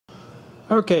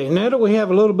Okay, now that we have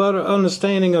a little better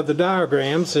understanding of the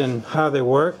diagrams and how they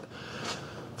work,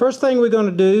 first thing we're going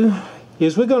to do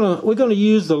is we're going to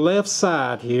use the left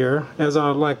side here as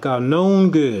our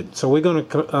known good. So we're going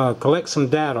to collect some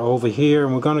data over here,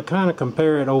 and we're going to kind of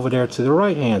compare it over there to the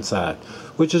right hand side,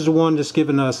 which is the one that's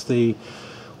given us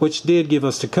which did give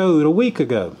us the code a week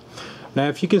ago. Now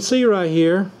if you can see right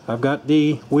here, I've got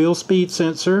the wheel speed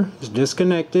sensor. It's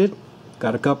disconnected.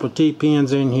 Got a couple of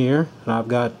T-pins in here, and I've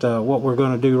got what we're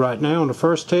going to do right now on the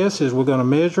first test is we're going to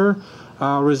measure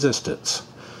our resistance.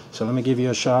 So let me give you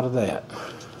a shot of that.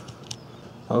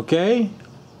 Okay,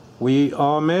 we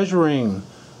are measuring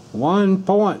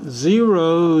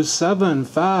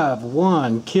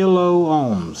 1.0751 kilo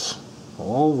ohms,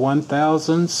 or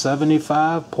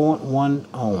 1075.1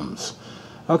 ohms.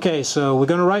 Okay, so we're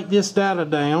going to write this data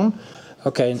down.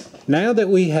 Okay, now that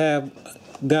we have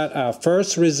got our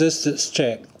first resistance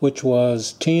check, which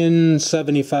was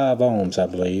 1075 ohms, I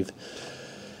believe.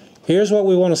 Here's what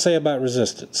we want to say about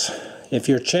resistance. If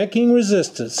you're checking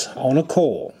resistance on a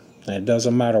coil, and it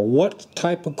doesn't matter what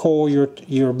type of coil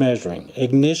you're measuring,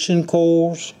 ignition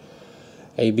coils,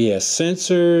 ABS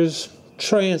sensors,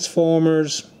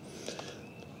 transformers,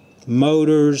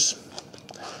 motors,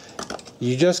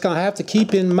 you're just going to have to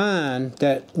keep in mind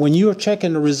that when you're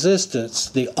checking the resistance,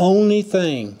 the only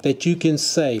thing that you can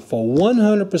say for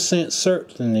 100%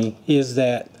 certainty is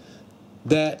that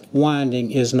that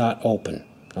winding is not open.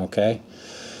 Okay?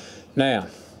 Now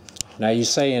you're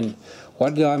saying,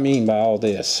 what do I mean by all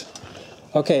this?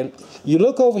 Okay, you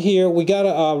look over here, we got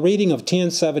a reading of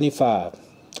 1075.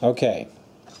 Okay.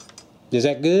 Is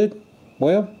that good?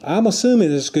 Well, I'm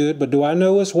assuming it's good, but do I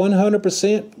know it's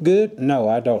 100% good? No,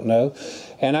 I don't know.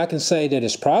 And I can say that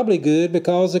it's probably good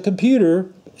because the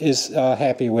computer is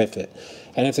happy with it.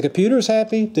 And if the computer is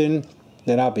happy, then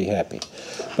I'll be happy.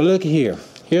 But look here.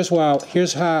 Here's why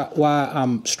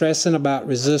I'm stressing about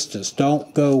resistance.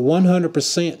 Don't go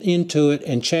 100% into it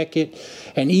and check it.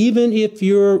 And even if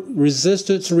your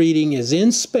resistance reading is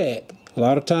in spec, a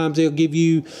lot of times they'll give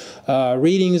you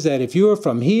readings that if you're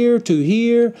from here to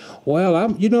here, well,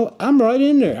 I'm right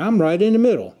in there. I'm right in the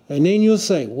middle. And then you'll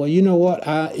say, well, you know what?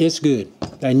 It's good.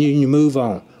 And you move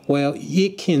on. Well,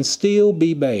 it can still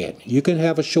be bad. You can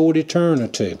have a shorted turn or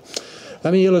two.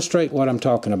 Let me illustrate what I'm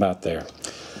talking about there.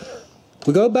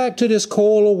 We go back to this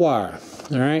coil of wire.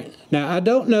 All right. Now, I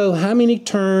don't know how many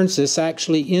turns is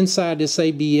actually inside this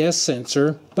ABS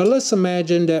sensor, but let's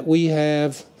imagine that we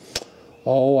have,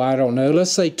 I don't know,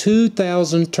 let's say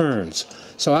 2,000 turns.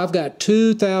 So I've got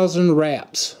 2,000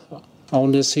 wraps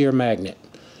on this here magnet.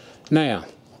 Now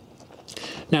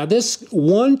this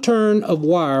one turn of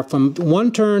wire, from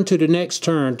one turn to the next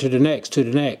turn to the next to the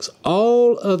next,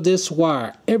 all of this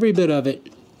wire, every bit of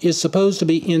it, is supposed to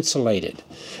be insulated.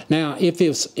 Now, if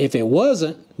it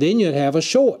wasn't, then you'd have a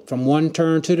short from one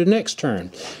turn to the next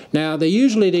turn. Now, they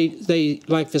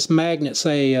like this magnet,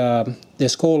 say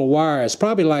this coil of wire is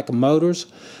probably like a motor's.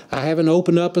 I haven't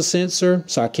opened up a sensor,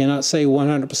 so I cannot say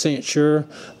 100% sure,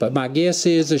 but my guess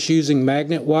is it's using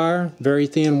magnet wire, very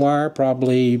thin wire,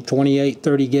 probably 28,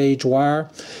 30 gauge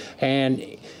wire. And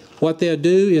what they'll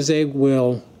do is they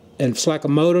will, and it's like a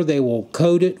motor, they will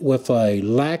coat it with a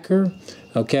lacquer.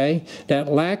 Okay, that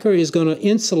lacquer is going to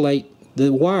insulate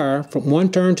the wire from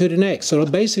one turn to the next. So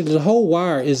basically the whole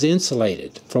wire is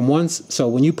insulated from one. So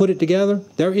when you put it together,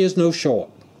 there is no short.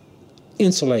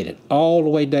 Insulated all the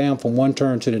way down from one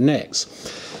turn to the next.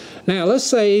 Now let's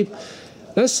say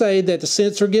that the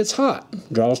sensor gets hot,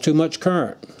 draws too much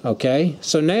current. Okay,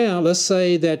 so now let's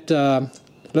say that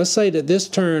this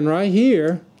turn right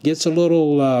here gets a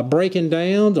little breaking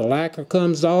down, the lacquer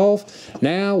comes off.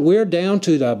 Now we're down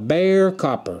to the bare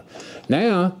copper.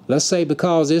 Now, let's say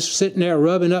because it's sitting there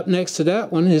rubbing up next to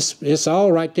that one, it's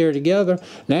all right there together.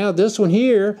 Now this one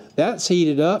here, that's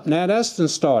heated up. Now that's been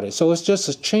started. So it's just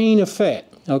a chain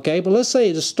effect. Okay, but let's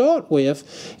say to start with,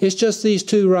 it's just these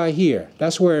two right here.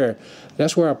 That's where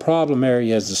our problem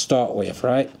area is to start with,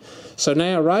 right? So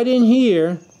now right in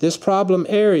here, this problem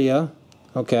area,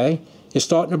 okay, is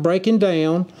starting to breaking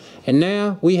down, and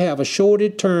now we have a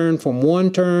shorted turn from one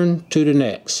turn to the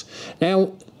next.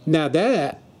 Now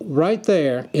that right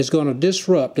there is going to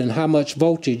disrupt in how much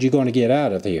voltage you're going to get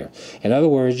out of here. In other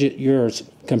words, your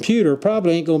computer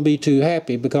probably ain't going to be too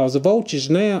happy because the voltage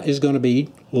now is going to be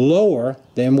lower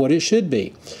than what it should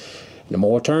be. The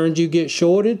more turns you get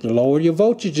shorted, the lower your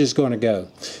voltage is going to go.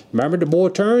 Remember, the more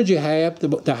turns you have,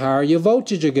 the higher your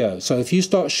voltage will go. So if you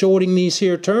start shorting these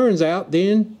here turns out,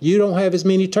 then you don't have as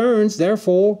many turns,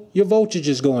 therefore your voltage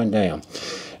is going down.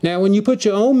 Now when you put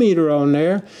your ohm meter on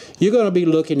there, you're going to be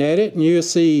looking at it and you'll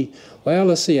see Well,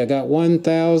 let's see, I got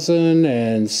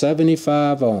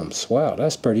 1,075 ohms. Wow,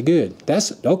 that's pretty good.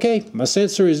 That's okay, my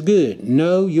sensor is good.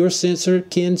 No, your sensor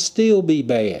can still be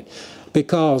bad,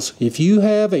 because if you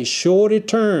have a shorted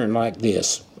turn like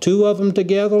this, two of them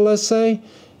together, let's say,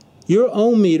 your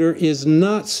ohm meter is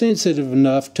not sensitive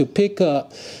enough to pick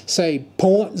up, say,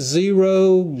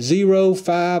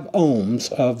 0.005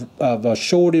 ohms of a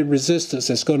shorted resistance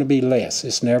that's going to be less.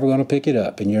 It's never going to pick it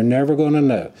up, and you're never going to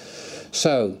know.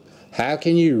 So, how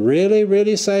can you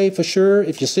really say for sure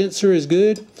if your sensor is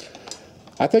good?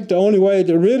 I think the only way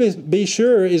to really be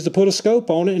sure is to put a scope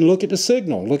on it and look at the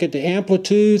signal. Look at the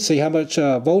amplitude, see how much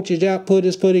voltage output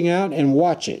is putting out, and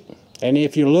watch it. And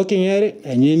if you're looking at it,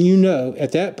 and then you know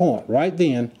at that point, right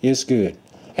then, it's good.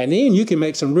 And then you can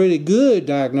make some really good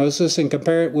diagnosis and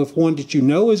compare it with one that you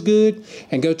know is good,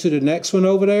 and go to the next one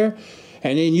over there,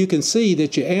 and then you can see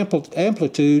that your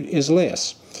amplitude is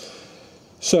less.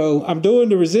 So I'm doing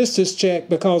the resistance check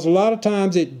because a lot of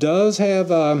times it does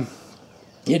have a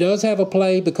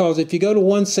play, because if you go to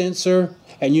one sensor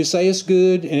and you say it's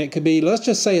good, and it could be, let's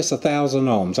just say it's 1,000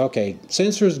 ohms. Okay,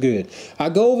 sensor is good. I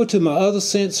go over to my other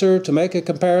sensor to make a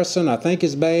comparison. I think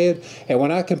it's bad, and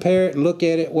when I compare it and look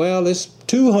at it, well, it's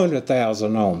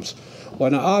 200,000 ohms. Well,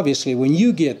 now obviously when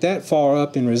you get that far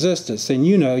up in resistance, then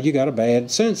you know you got a bad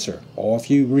sensor. Or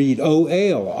if you read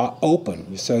OL,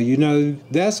 open, so you know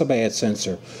that's a bad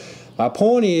sensor. My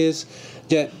point is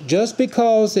that just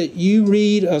because that you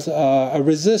read a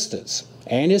resistance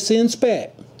and it's in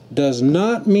spec does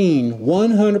not mean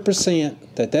 100%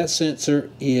 that that sensor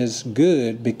is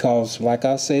good, because like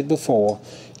I said before,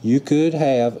 you could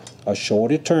have a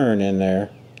shorted turn in there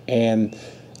and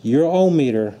your ohm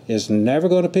meter is never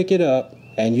going to pick it up,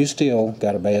 and you still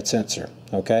got a bad sensor.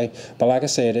 Okay, but like I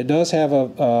said, it does have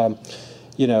a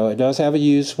it does have a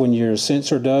use when your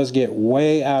sensor does get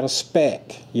way out of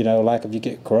spec. Like if you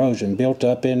get corrosion built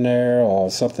up in there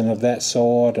or something of that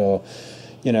sort, or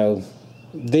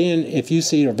then if you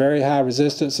see a very high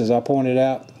resistance, as I pointed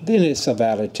out, then it's a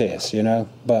valid test.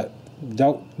 But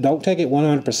don't take it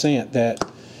 100% that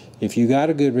if you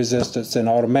got a good resistance, then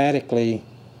automatically,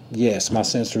 yes, my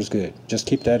sensor is good. Just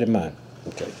keep that in mind.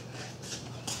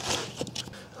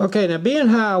 Okay, now being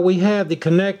how we have the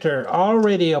connector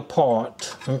already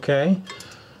apart, okay,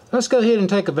 let's go ahead and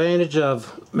take advantage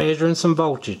of measuring some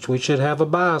voltage. We should have a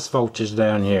bias voltage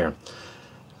down here.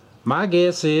 My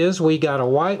guess is we got a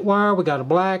white wire, we got a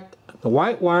black. The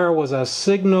white wire was a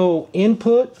signal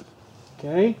input,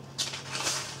 okay,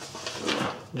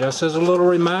 just as a little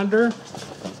reminder,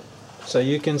 so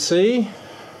you can see.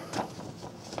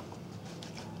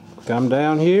 Come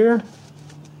down here,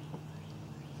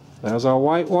 there's our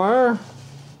white wire,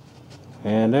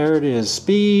 and there it is,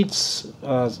 speed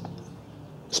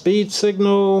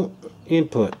signal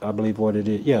input, I believe what it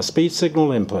is. Yeah, speed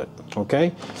signal input.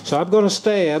 Okay, so I'm going to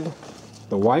stab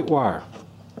the white wire.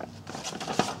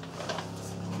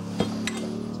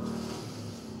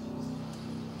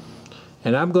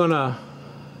 And I'm going to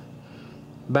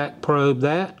back probe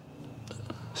that,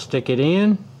 stick it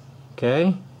in,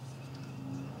 okay.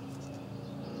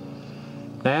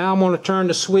 Now I'm going to turn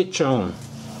the switch on.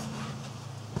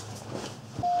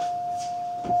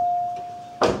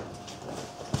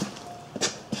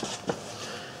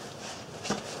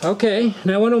 Okay,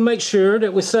 now we're going to make sure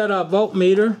that we set our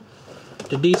voltmeter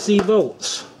to DC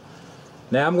volts.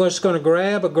 Now I'm just going to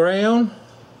grab a ground.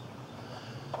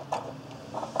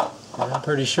 I'm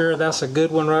pretty sure that's a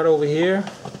good one right over here.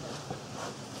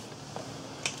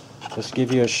 Just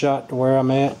give you a shot to where I'm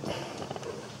at.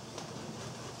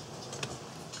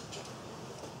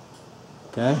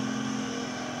 Okay.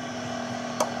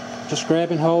 Just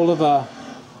grabbing hold of a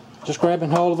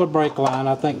brake line.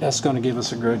 I think that's going to give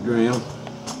us a good ground.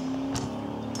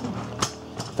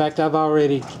 In fact, I've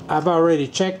already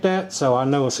checked that, so I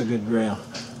know it's a good ground.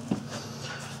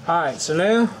 Alright, so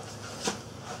now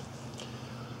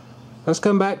let's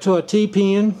come back to a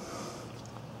T-pin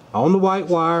on the white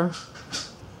wire.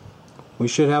 We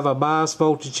should have a bias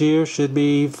voltage here, should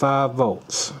be 5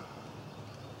 volts.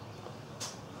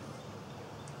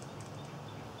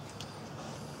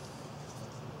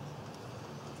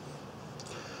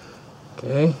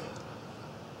 Okay.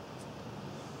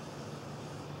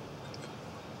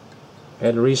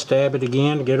 Had to re-stab it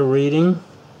again to get a reading.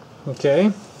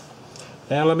 Okay.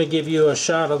 Now let me give you a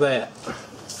shot of that.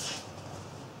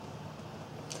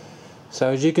 So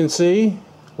as you can see,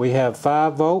 we have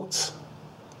 5 volts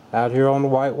out here on the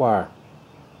white wire.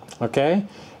 Okay.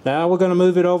 Now we're going to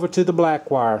move it over to the black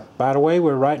wire. By the way,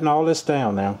 we're writing all this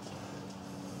down now.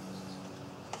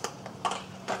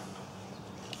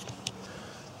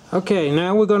 Okay,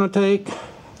 now we're going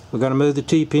to move the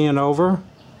T-pin over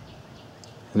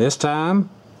And this time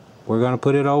we're going to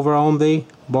put it over on the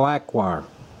black wire.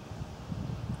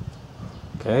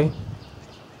 Okay.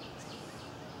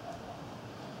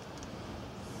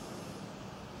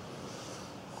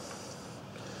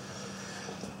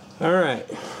 Alright,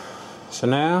 so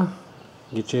now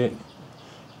try to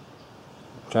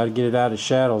get it out of the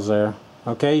shadows there.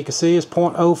 Okay, you can see it's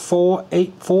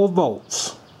 0.0484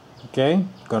 volts. Okay,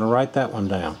 gonna write that one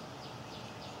down.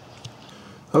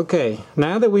 Okay,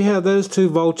 now that we have those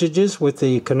two voltages with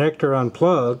the connector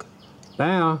unplugged,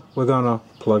 now we're gonna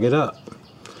plug it up.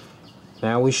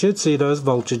 Now we should see those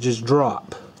voltages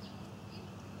drop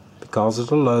because of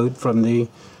the load from the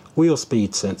wheel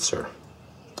speed sensor.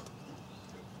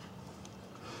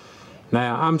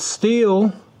 Now I'm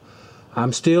still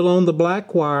on the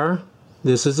black wire.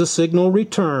 This is a signal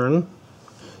return.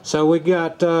 So we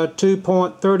got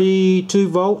 2.32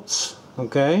 volts.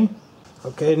 Okay.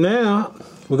 Okay, now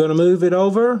we're going to move it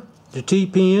over the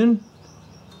T-pin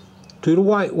to the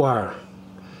white wire.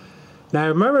 Now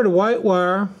remember, the white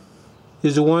wire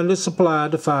is the one that's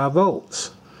supplied to 5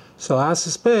 volts. So I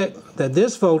suspect that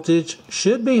this voltage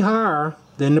should be higher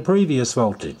than the previous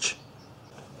voltage.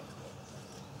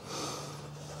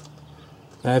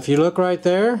 Now if you look right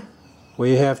there,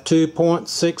 we have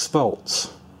 2.6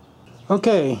 volts.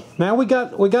 Okay, now we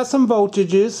got some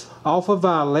voltages off of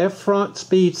our left front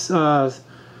speed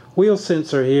wheel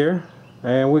sensor here,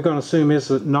 and we're going to assume it's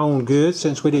known good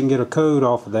since we didn't get a code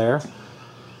off of there.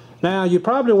 Now you're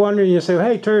probably wondering, you say,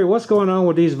 hey Terry, what's going on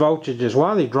with these voltages? Why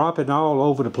are they dropping all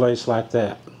over the place like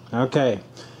that? Okay,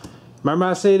 remember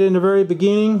I said in the very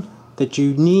beginning that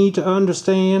you need to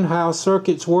understand how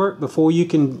circuits work before you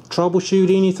can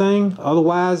troubleshoot anything.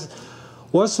 Otherwise,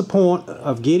 what's the point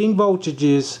of getting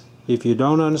voltages if you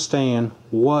don't understand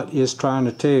what it's trying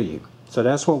to tell you? So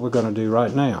that's what we're going to do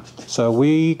right now. So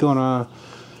we're going to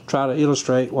try to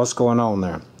illustrate what's going on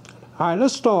there. Alright,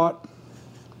 let's start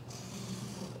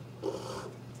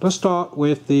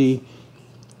with the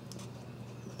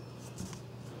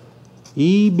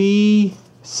EBCM,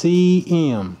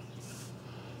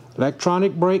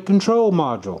 electronic brake control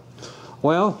module.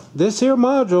 Well, this here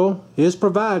module is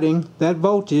providing that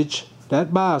voltage,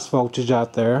 that bias voltage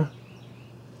out there,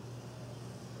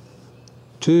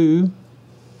 to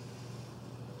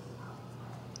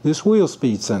this wheel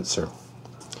speed sensor.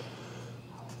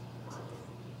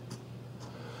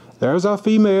 There's our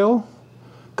female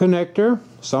connector.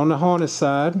 It's on the harness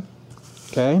side.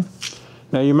 Okay.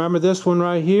 Now you remember this one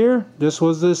right here? This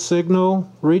was the signal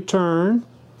return.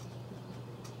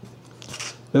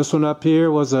 This one up here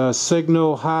was a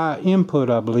signal high input,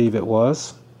 I believe it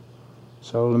was.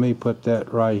 So let me put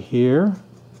that right here.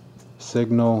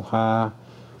 Signal high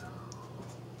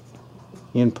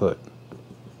input.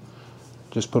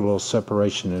 Just put a little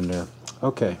separation in there.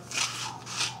 Okay.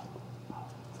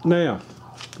 Now,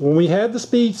 when we had the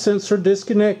speed sensor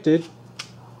disconnected,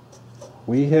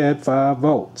 we had 5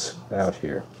 volts out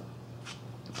here.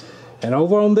 And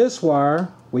over on this wire,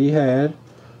 we had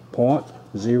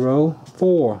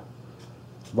 0.04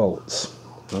 volts.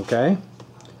 Okay?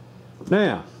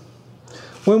 Now,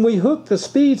 when we hook the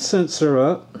speed sensor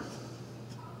up,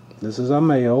 this is our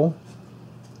male.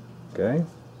 Okay?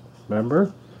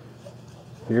 Remember?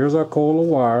 Here's our coil of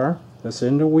wire that's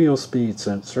in the wheel speed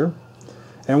sensor.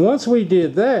 And once we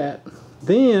did that,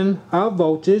 then our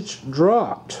voltage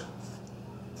dropped.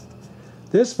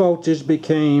 This voltage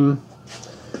became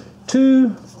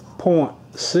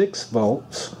 2.6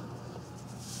 volts.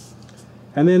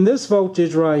 And then this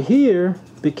voltage right here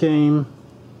became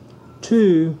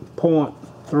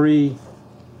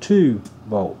 2.32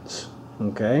 volts.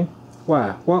 Okay?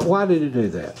 Why? Why did it do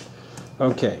that?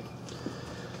 Okay.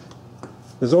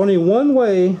 There's only one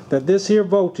way that this here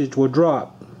voltage will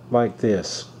drop like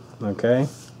this. Okay?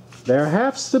 There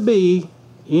has to be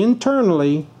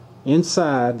internally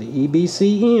inside the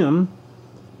EBCM,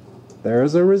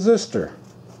 there's a resistor.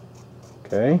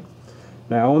 Okay?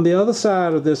 Now on the other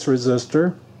side of this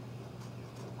resistor,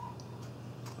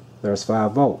 there's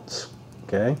 5 volts.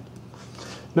 Okay?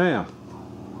 Now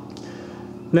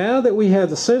that we have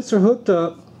the sensor hooked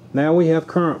up, now we have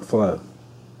current flow.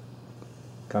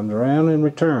 Comes around and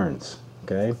returns.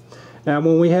 Okay? Now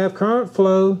when we have current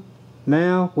flow,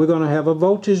 now we're going to have a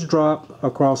voltage drop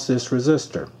across this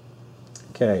resistor.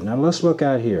 Okay, now let's look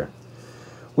out here.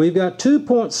 We've got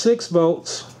 2.6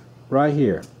 volts right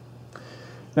here.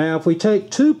 Now if we take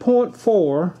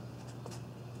 2.4,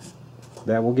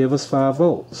 that will give us 5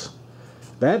 volts.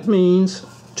 That means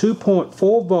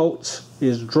 2.4 volts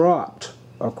is dropped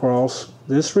across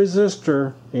this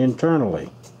resistor internally.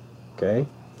 Okay?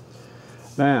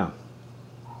 Now,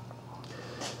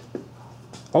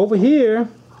 over here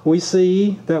we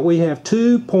see that we have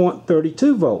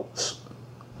 2.32 volts.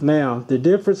 Now, the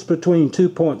difference between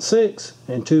 2.6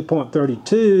 and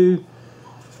 2.32,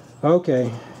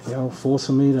 okay, y'all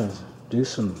forcing me to do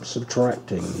some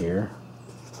subtracting here.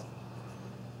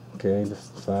 Okay,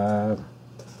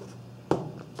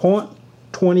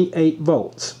 5.28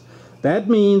 volts. That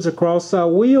means across our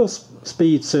wheel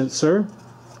speed sensor,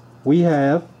 we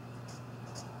have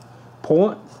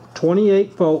 0.28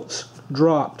 volts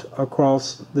dropped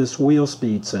across this wheel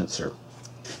speed sensor.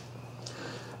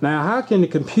 Now, how can the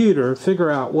computer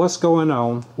figure out what's going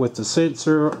on with the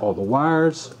sensor or the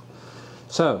wires?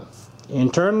 So,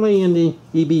 internally in the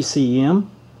EBCM,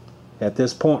 at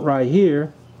this point right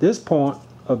here, this point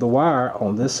of the wire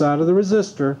on this side of the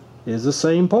resistor is the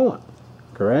same point,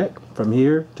 correct? From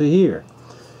here to here.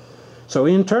 So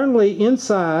internally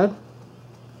inside,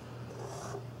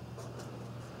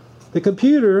 the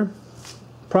computer,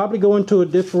 probably going to a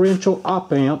differential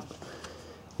op amp,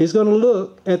 is going to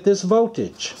look at this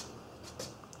voltage.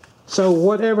 So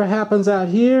whatever happens out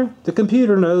here, the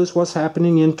computer knows what's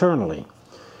happening internally.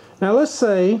 Now let's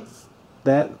say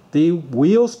that the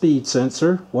wheel speed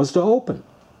sensor was to open,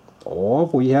 or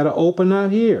we had an open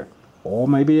out here, or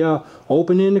maybe a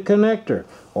open in the connector,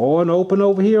 or an open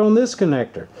over here on this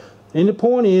connector. And the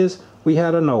point is, we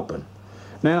had an open.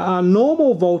 Now our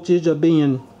normal voltage of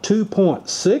being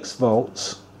 2.6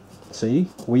 volts, see,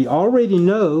 we already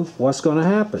know what's going to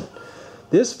happen.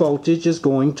 This voltage is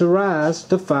going to rise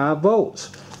to 5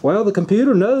 volts. Well, the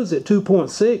computer knows that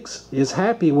 2.6 is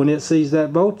happy when it sees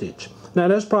that voltage. Now,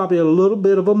 there's probably a little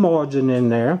bit of a margin in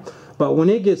there, but when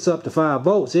it gets up to 5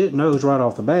 volts, it knows right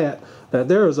off the bat that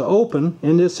there is an open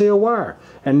in this here wire.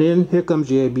 And then here comes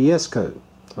the ABS code,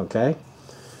 okay?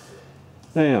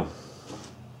 Now,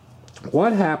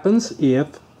 what happens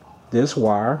if this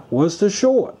wire was to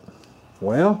short?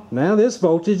 Well, now this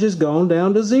voltage is gone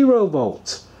down to 0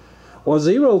 volts. Well,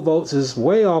 0 volts is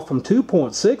way off from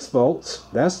 2.6 volts.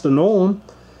 That's the norm.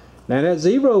 Now that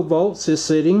 0 volts is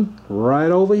sitting right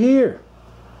over here.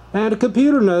 Now the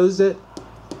computer knows that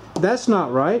that's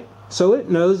not right, so it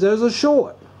knows there's a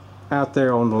short out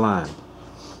there on the line.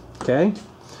 Okay?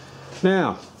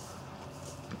 Now,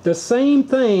 the same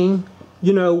thing,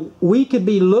 you know, we could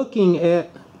be looking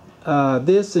at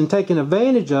this and taking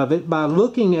advantage of it by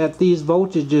looking at these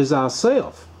voltages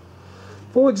ourselves.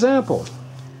 For example,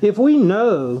 if we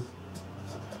know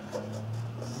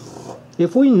that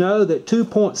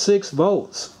 2.6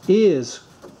 volts is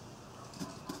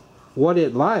what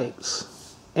it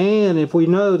likes, and if we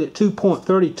know that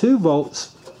 2.32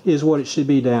 volts is what it should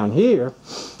be down here,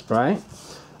 right,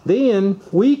 then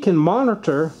we can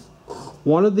monitor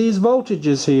one of these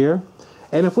voltages here,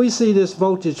 and if we see this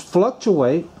voltage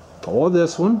fluctuate, or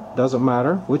this one, doesn't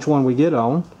matter which one we get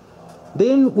on,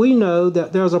 then we know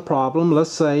that there's a problem,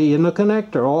 let's say in the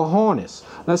connector or a harness.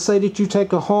 Let's say that you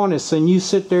take a harness and you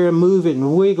sit there and move it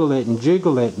and wiggle it and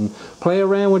jiggle it and play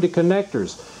around with the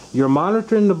connectors. You're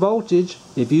monitoring the voltage.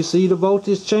 If you see the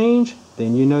voltage change,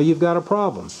 then you know you've got a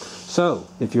problem. So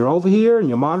if you're over here and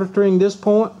you're monitoring this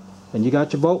point and you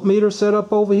got your voltmeter set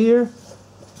up over here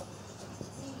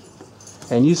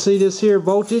and you see this here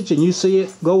voltage and you see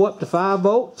it go up to 5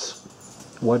 volts,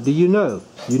 what do you know?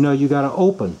 You know you got to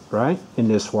open, right, in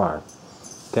this wire.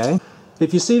 Okay?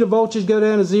 If you see the voltage go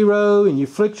down to 0 and you're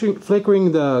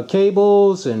flickering the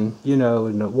cables and, you know,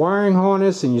 in the wiring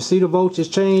harness and you see the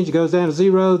voltage change, it goes down to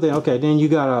 0, then okay, then you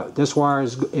got this wire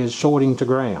is shorting to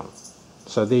ground.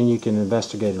 So then you can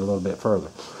investigate it a little bit further.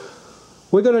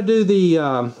 We're going to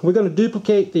do we're going to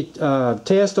duplicate the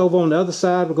test over on the other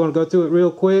side. We're going to go through it real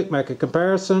quick, make a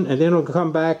comparison, and then we'll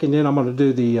come back and then I'm going to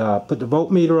do put the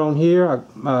voltmeter on here.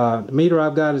 The meter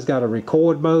I've got has got a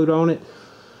record mode on it.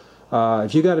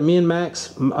 If you got a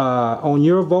min-max on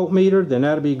your voltmeter, then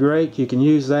that'll be great. You can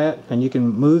use that and you can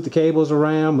move the cables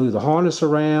around, move the harness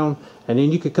around, and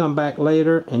then you could come back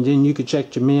later and then you could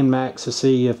check your min-max to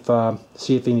see if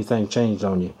anything changed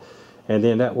on you. And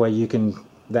then that way you can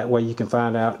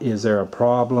find out, is there a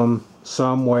problem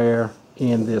somewhere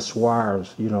in this wire,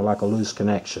 you know, like a loose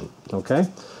connection. Okay?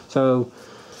 So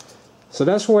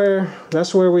that's where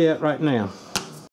we're at right now.